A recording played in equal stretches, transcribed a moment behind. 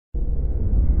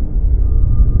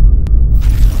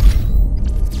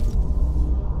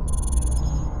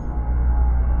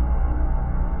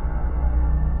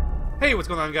Hey, what's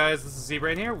going on, guys? This is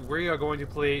Z-Brain here. We are going to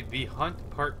play The Hunt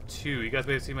Part 2. You guys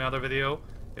may have seen my other video.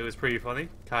 It was pretty funny.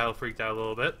 Kyle freaked out a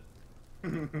little bit.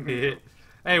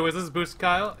 Anyways, this is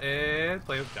Boostedkyle, and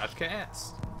play with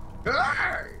joshcasts.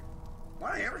 Hey!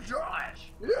 My name is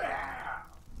Josh! Yeah!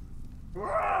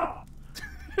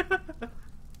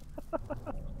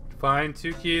 Find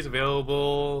 2 keys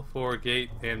available for gate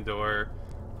and door.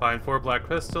 Find 4 black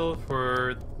crystal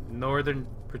for northern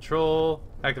patrol.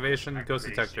 Activation, ghost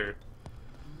detector.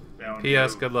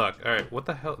 P.S. Good luck. Alright, what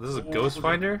the hell? This is a ghost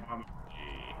finder?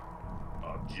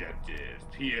 Objectives.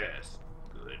 P.S.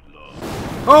 Good luck.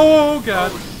 Oh,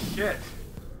 God! Oh, shit.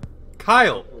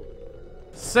 Kyle!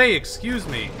 Say excuse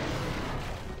me.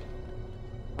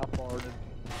 I farted.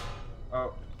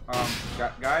 Oh,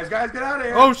 guys, get out of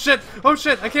here! Oh shit! Oh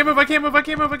shit! I can't move! I can't move! I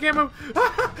can't move! I can't move!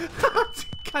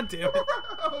 God damn it!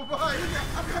 Oh my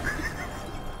God!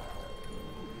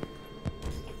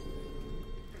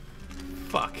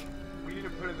 Fuck. We need to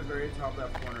put at the very top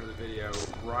left corner of the video,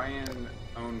 Ryan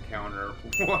own counter.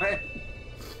 What?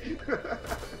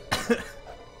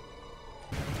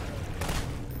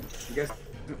 You guys,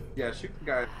 yeah, shoot the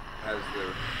guy as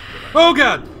the Oh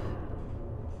God!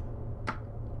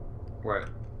 What?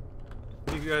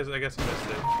 You guys, I guess you missed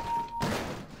it.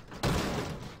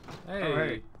 Hey. Oh,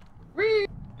 hey. Whee!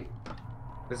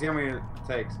 Let's see how many it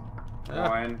takes.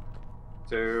 1,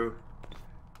 2.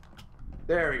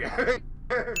 There we go.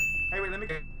 Hey, wait, let me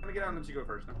get out and let you go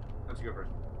first. No, let you go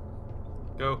first.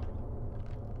 Go.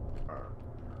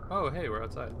 Oh, hey, we're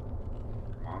outside.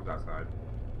 Mom's outside.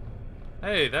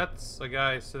 Hey, that's a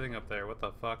guy sitting up there. What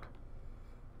the fuck?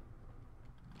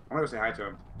 I'm gonna go say hi to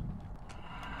him.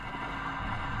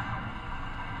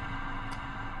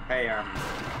 Hey,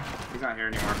 he's not here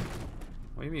anymore.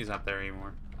 What do you mean he's not there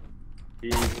anymore?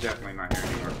 He's definitely not here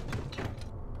anymore.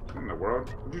 What in the world?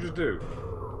 What'd you just do?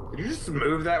 Did you just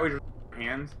move that with your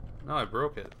hands? No, I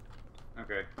broke it.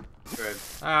 Okay, good.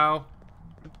 Ow.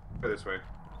 Go this way.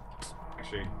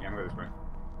 Actually, yeah, I'm going this way.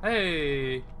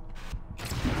 Hey.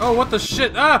 Oh, what the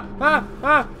shit? Ah! Ah!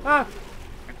 Ah! Ah!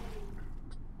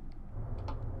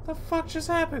 The fuck just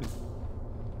happened?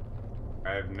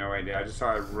 I have no idea. I just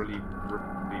saw a really,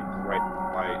 really bright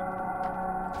light.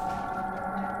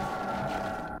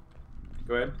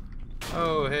 Go ahead.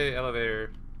 Oh, hey,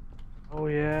 elevator. Oh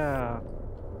yeah.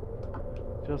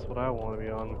 Just what I want to be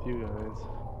on with you guys.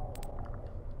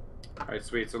 Alright,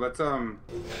 sweet. So let's, move!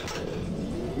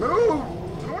 I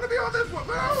don't want to be on this one!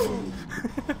 Move!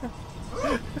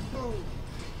 Move!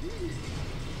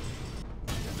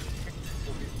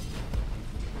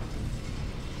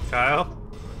 Kyle?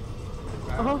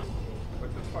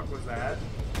 What the fuck was that?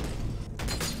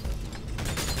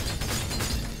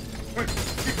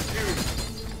 Dude,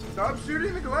 stop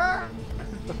shooting the glass!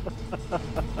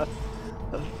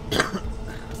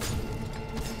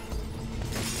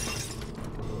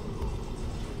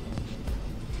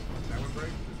 That one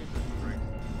breaks? Let's see if this one breaks.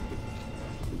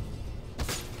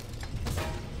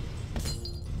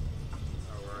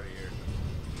 Oh, we're already here.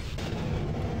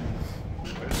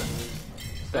 What is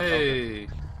it? Hey.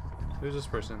 Who's this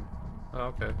person?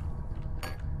 Oh, okay.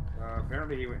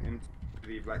 Apparently he went into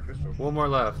the black crystal. One more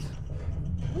left.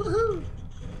 Woohoo!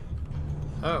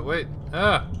 Oh, wait.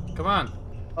 Ah! Come on.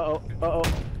 Uh-oh. Uh-oh.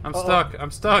 I'm stuck.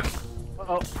 I'm stuck.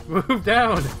 Uh-oh. Move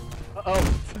down. Uh-oh.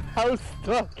 I was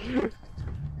stuck.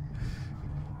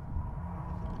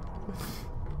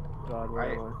 God,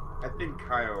 where am I think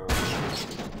Kyle. I?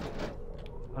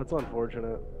 That's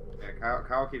unfortunate. Yeah,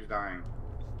 Kyle keeps dying.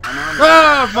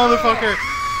 Ah, motherfucker!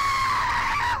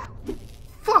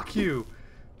 Fuck you!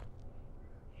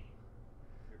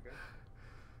 Okay.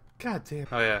 God damn.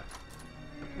 Oh yeah.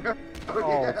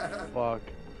 Oh, fuck.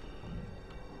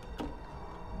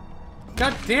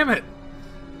 God damn it!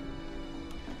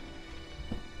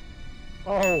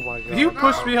 Oh my god. You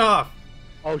pushed me off.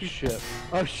 Oh shit.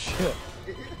 Oh shit.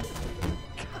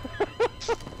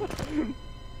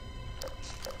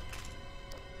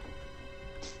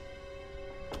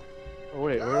 Oh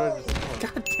wait, where did I just spawn?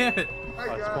 God damn it! I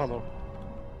spawned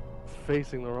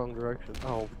facing the wrong direction.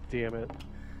 Oh, damn it.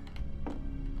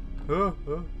 Oh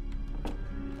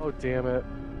Oh, damn it.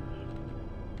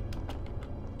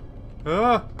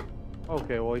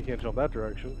 Okay, well, you can't jump that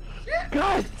direction.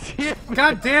 God damn it!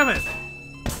 God damn it!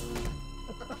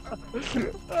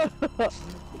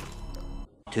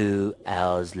 2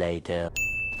 hours later.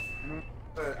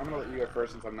 I'm gonna let you go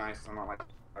first since I'm nice. I'm not like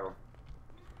Kyle.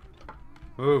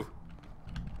 Move.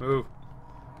 Move.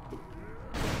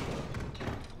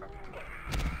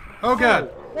 Oh god!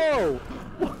 Whoa!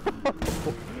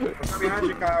 What's behind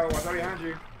you, Kyle? What's behind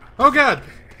you? Oh god!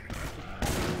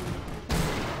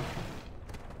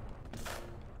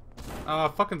 Oh,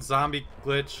 fucking zombie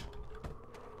glitch.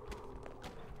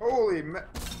 Holy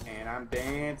and I'm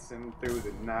dancing through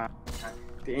the night.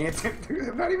 Dancing through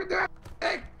the... I'm not even doing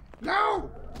anything!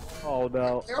 No! Oh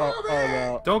no. Oh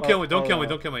no. Don't kill me, don't kill me, no.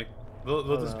 don't kill me.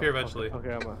 They'll Oh, disappear no. eventually.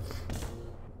 Okay, I'm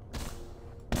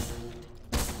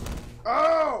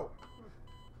Oh!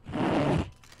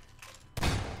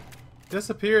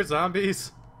 Disappear,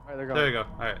 zombies. Alright, they're gone. There you go.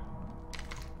 Alright.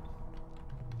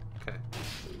 Okay.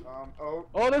 Oh.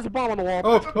 Oh, there's a bomb on the wall.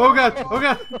 Oh, oh god, oh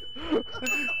god.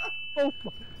 Oh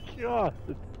my god.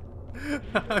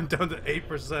 I'm down to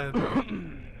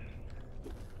 8%.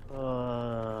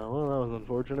 Well, that was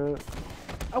unfortunate.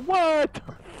 What?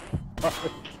 the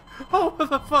fuck? Oh, what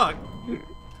the fuck? I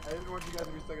didn't want you guys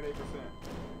to be stuck at 8%.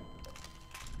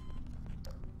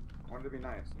 I wanted to be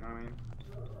nice, you know what I mean?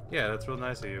 Yeah, that's real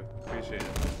nice of you. Appreciate it.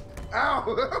 Ow!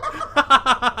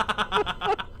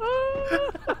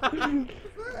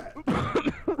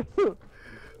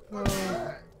 What's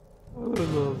that? That was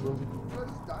awesome. What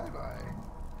is die-by?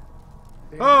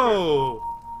 Oh!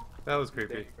 That was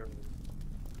creepy.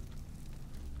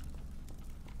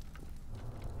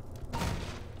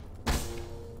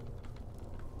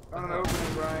 Found an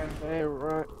opening, Brian. Hey,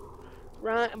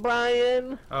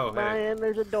 Brian. Oh, hey. Brian,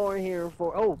 there's a door here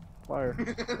for. Oh, fire.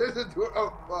 There's a door.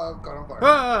 Oh, I'm caught on fire.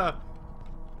 Ah!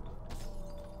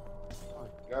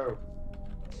 Go.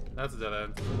 That's a dead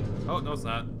end. Oh, no, it's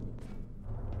not.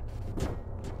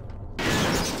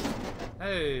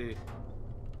 Hey!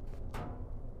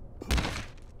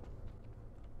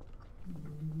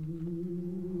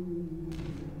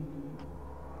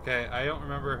 Okay, I don't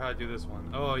remember how to do this one.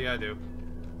 Oh, yeah, I do.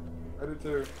 I do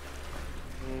too.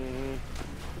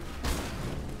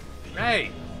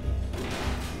 Hey!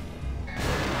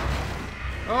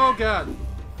 Oh, God!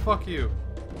 Fuck you.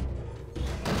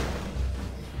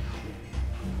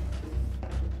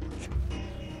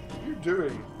 What are you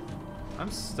doing? I'm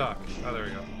stuck. Oh, there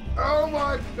we go. Oh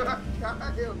my god,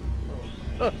 Kyle!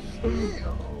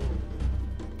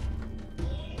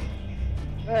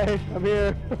 Hey, I'm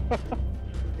here.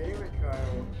 Damn it,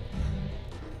 Kyle.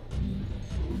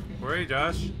 Where are you,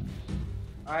 Josh?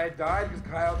 I died because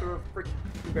Kyle threw a freaking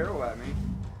barrel at me.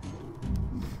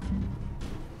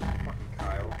 Fucking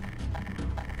Kyle.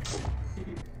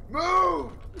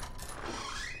 Move!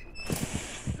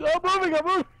 I'm moving.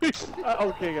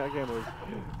 Okay, I can't move.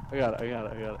 I got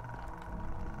it.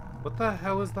 What the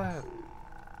hell is that?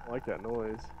 I like that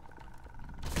noise.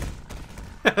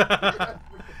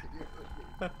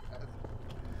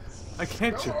 I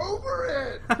can't. Go over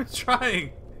it! I'm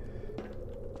trying.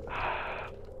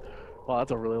 Wow,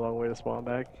 that's a really long way to spawn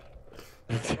back.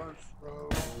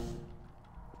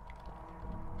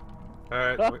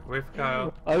 Alright, wait for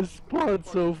Kyle. I spawned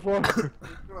so far. He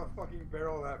threw a fucking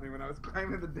barrel at me when I was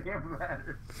climbing the damn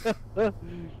ladder.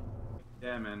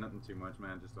 Yeah, man, nothing too much,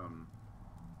 man. Just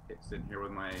sitting here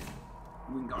with my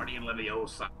Wingardium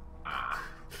Leviosa.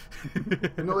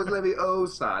 No, it's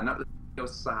Leviosa, not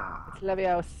Leviosa.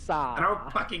 Leviosa. I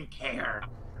don't fucking care.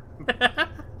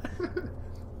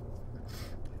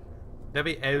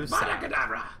 Leviosa.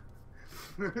 Badakadabra.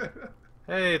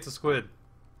 Hey, it's a squid.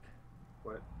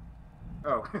 What?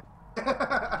 Oh.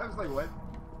 I was like, what?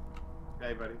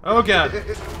 Hey, buddy. Oh, God. Go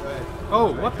ahead.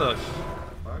 Oh, what the?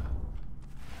 Fuck.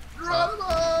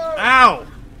 Geronimo! Ow!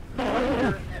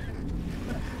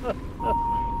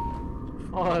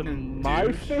 On my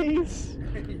douche. face?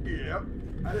 Yep.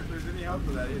 I don't think there's any help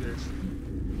for that either.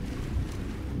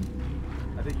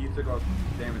 I think you took off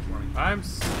damage for me. I'm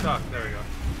stuck. There we go.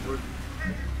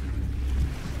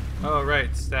 Oh,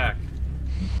 right, stack.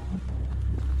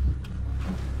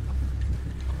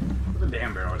 Put the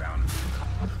damn barrel down.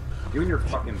 You and your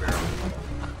fucking barrel.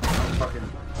 I'm fucking...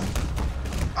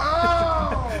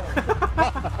 Oh!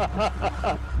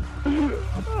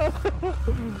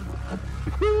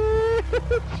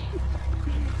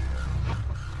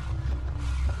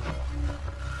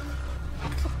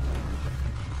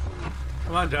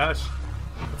 Come on, Josh.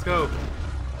 Let's go.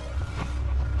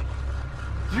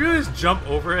 Did you just jump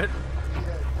over it?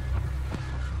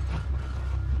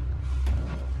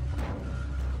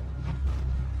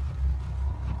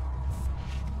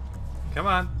 Come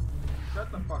on.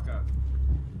 Shut the fuck up.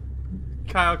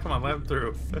 Kyle, come on, let him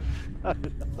through. Back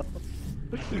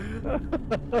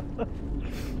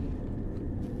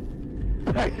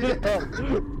it up.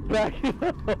 Back it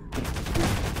up.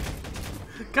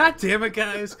 God damn it,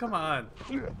 guys, come on.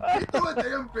 You threw a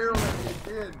damn barrel at me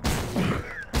again.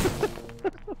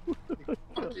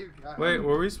 Fuck you, guys. Wait,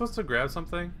 were we supposed to grab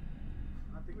something?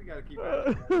 I think we gotta keep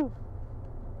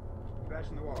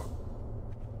bashing the wall.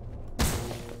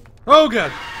 Oh,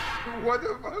 God. What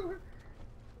the fuck?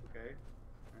 Okay.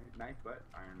 Alright, Nice butt,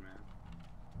 Iron Man.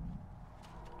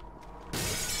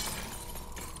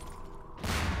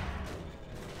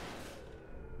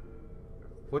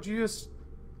 What'd you just...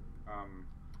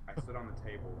 I stood on the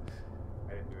table.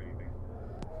 I didn't do anything.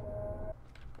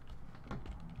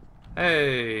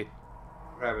 Hey!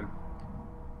 What happened?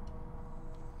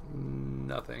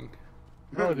 Nothing.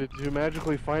 Oh, did you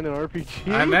magically find an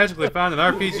RPG? I magically found an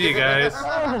RPG, guys.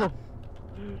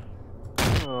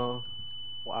 Oh.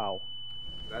 Wow.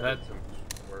 That's some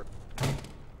work.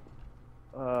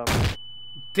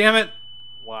 Damn it!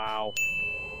 Wow.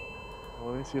 Well,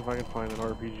 let me see if I can find an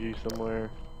RPG somewhere.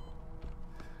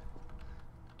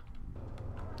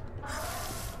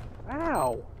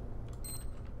 Ow!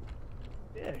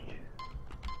 Dick.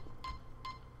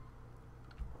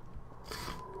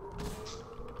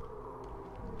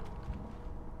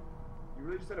 You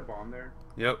really just had a bomb there?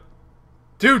 Yep.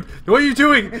 Dude, what are you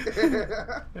doing?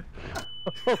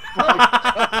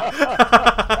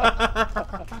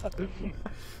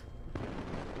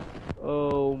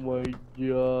 Oh my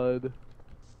god.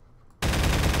 I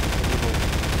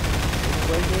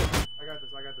got this,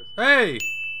 I got this. Hey!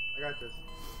 I got this.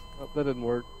 Oh, that didn't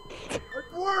work. It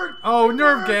worked! Oh, It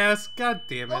nerve worked! gas! God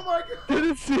damn it. Oh my god! Did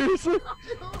it seriously?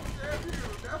 Oh, damn you!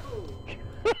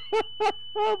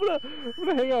 No! I'm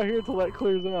gonna hang out here until that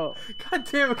clears out. God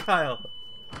damn it, Kyle.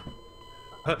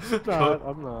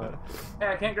 I'm not. Hey,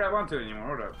 I can't grab onto it anymore.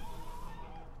 Hold up.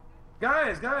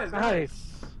 Guys! Nice.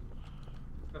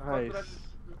 The fuck Nice. did that just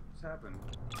happen?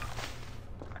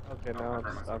 Okay, now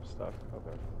I'm stuck.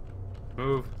 Okay.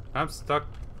 Move. I'm stuck.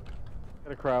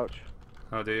 Gotta crouch.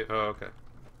 Oh, do you? Oh, okay.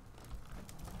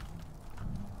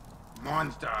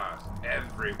 Monsters!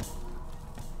 Every...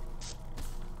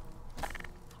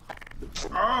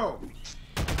 Oh!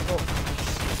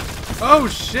 Oh,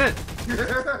 shit! I was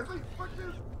like, fuck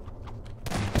this!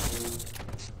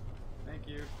 Thank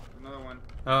you. Another one.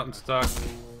 Oh, I'm stuck. I'm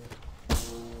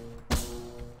stuck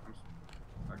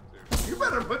too. You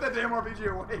better put that damn RPG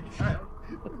away, Kyle.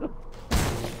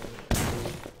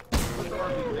 Put the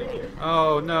RPG, thank you.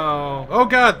 Oh, no. Oh,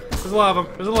 God! There's a lot of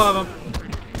them. There's a lot of them.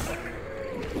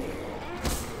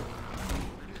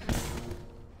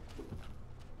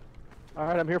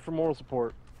 Alright, I'm here for moral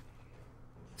support.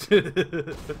 Wait,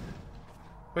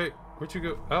 where'd you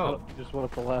go? Oh. You just went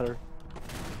up the ladder.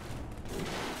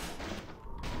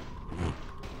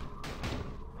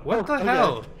 What the Okay.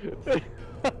 hell?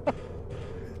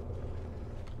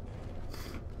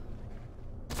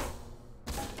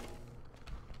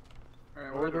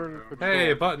 Alright, Northern well, Patrol.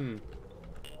 Hey, a button.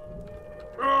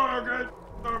 oh, good.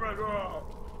 Oh my god.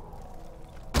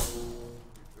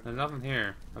 There's nothing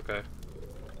here. Okay.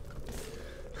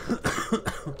 Alright,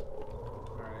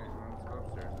 let's go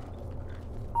upstairs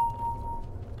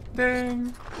then.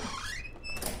 Ding!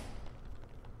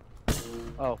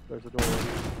 Oh, there's a door.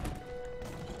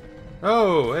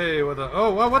 Oh, hey, what the?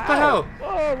 Oh, what the hell?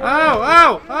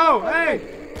 Oh, Oh, hey!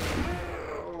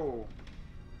 Oh. What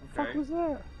the fuck was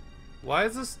that? Why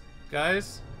is this,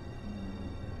 guys?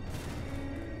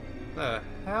 The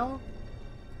hell?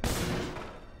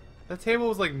 The table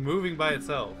was like moving by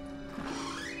itself.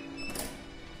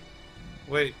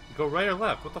 Wait, go right or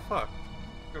left? What the fuck?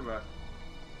 Go back.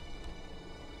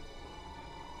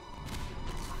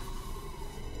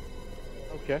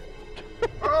 Okay.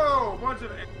 Oh, bunch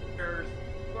of errors.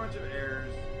 Bunch of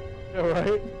errors.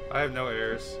 Alright. I have no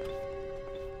errors.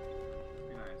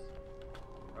 Be nice.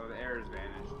 Oh, the errors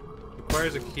vanished.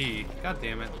 Requires a key. God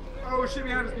damn it. Oh, shit,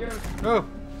 behind us, behind us. Oh,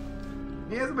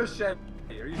 He has a machete.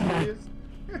 Are you serious?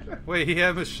 wait, he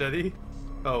had a machete?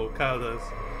 Oh, Kyle does.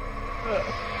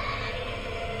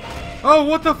 Oh,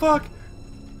 what the fuck?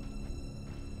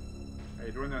 How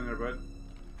you doing down there, bud?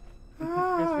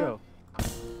 Let's go.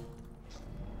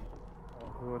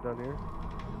 Oh, we went down here?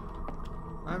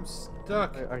 I'm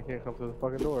stuck. I can't come through the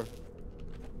fucking door.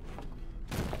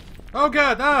 Oh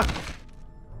god, ah!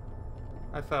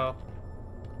 I fell.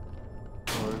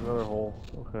 Oh, there's another hole.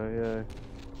 Okay, yay.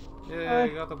 Yeah,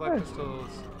 you got the black crystals.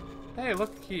 Hey,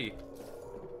 look, the key.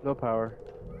 No power.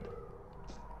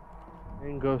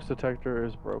 And ghost detector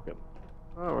is broken.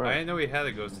 I Alright. didn't know he had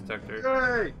a ghost detector.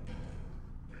 Hey!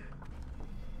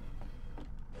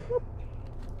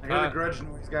 I hear the grudge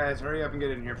noise, guys. Hurry up and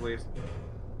get in here, please.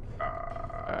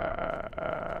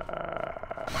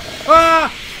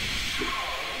 Ah!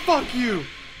 Fuck you!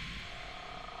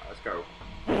 Let's go.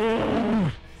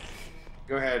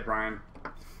 Go ahead, Brian.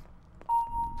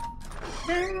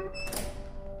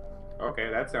 Okay,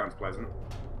 that sounds pleasant.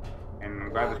 And I'm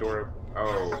glad the door...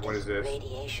 Oh, what is this?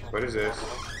 What is this?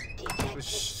 What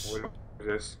is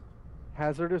this?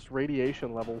 Hazardous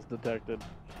radiation levels detected.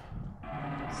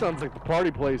 Sounds like the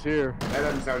party place here. That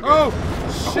doesn't sound good. Oh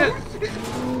shit!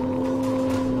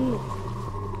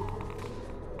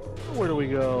 Where do we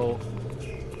go?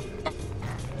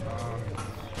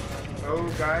 Oh,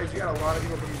 guys, you got a lot of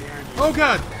people coming behind you. Oh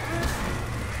god!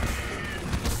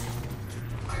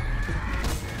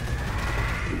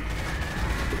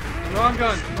 Wrong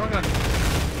gun! Wrong gun!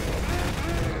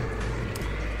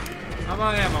 I'm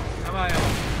out of ammo. I'm out of ammo.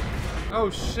 Oh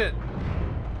shit!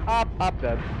 I'm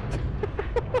dead.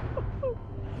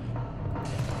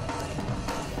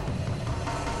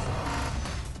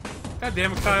 God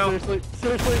damn it, Kyle! Seriously,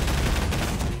 seriously.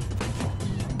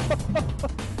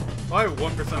 Well, I have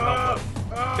 1% health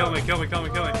left. Kill me! Kill me! Kill me!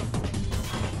 Kill me!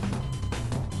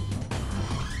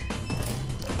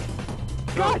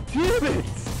 God damn it!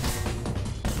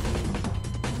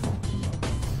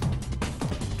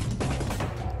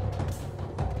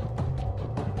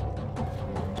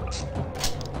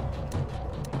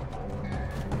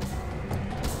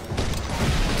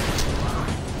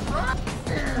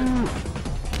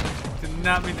 Did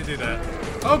not mean to do that.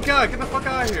 Oh god, get the fuck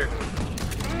out of here!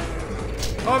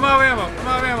 Oh, I'm out of ammo! I'm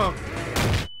out of ammo!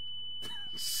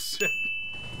 Shit.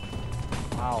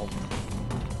 Ow.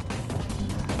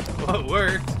 Well, it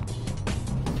worked.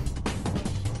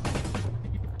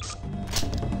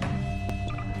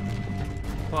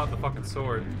 Pull out the fucking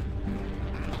sword.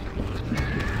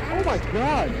 Oh my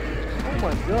god! Oh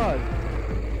my god!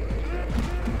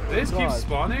 They just keep God.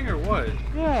 spawning or what?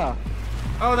 Yeah.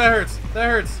 Oh, that hurts! That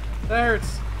hurts! That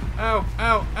hurts! Ow!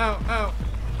 Ow! Ow! Ow!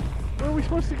 Where are we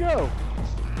supposed to go?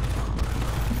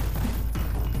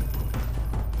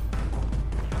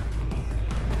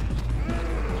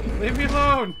 Leave me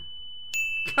alone!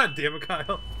 God damn it,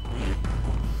 Kyle.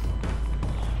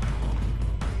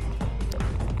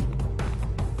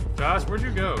 Josh, where'd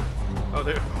you go? Oh,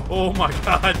 there. Oh my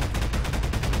god.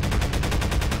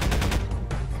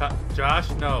 Josh,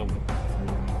 no.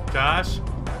 Josh?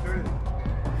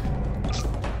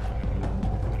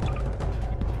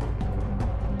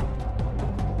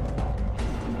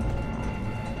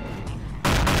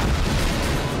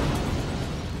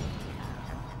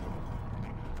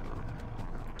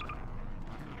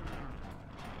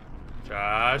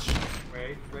 Josh.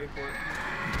 Wait for it.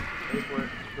 Wait for it.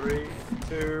 3,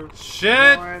 2,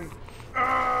 Shit! 1.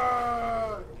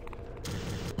 Ah!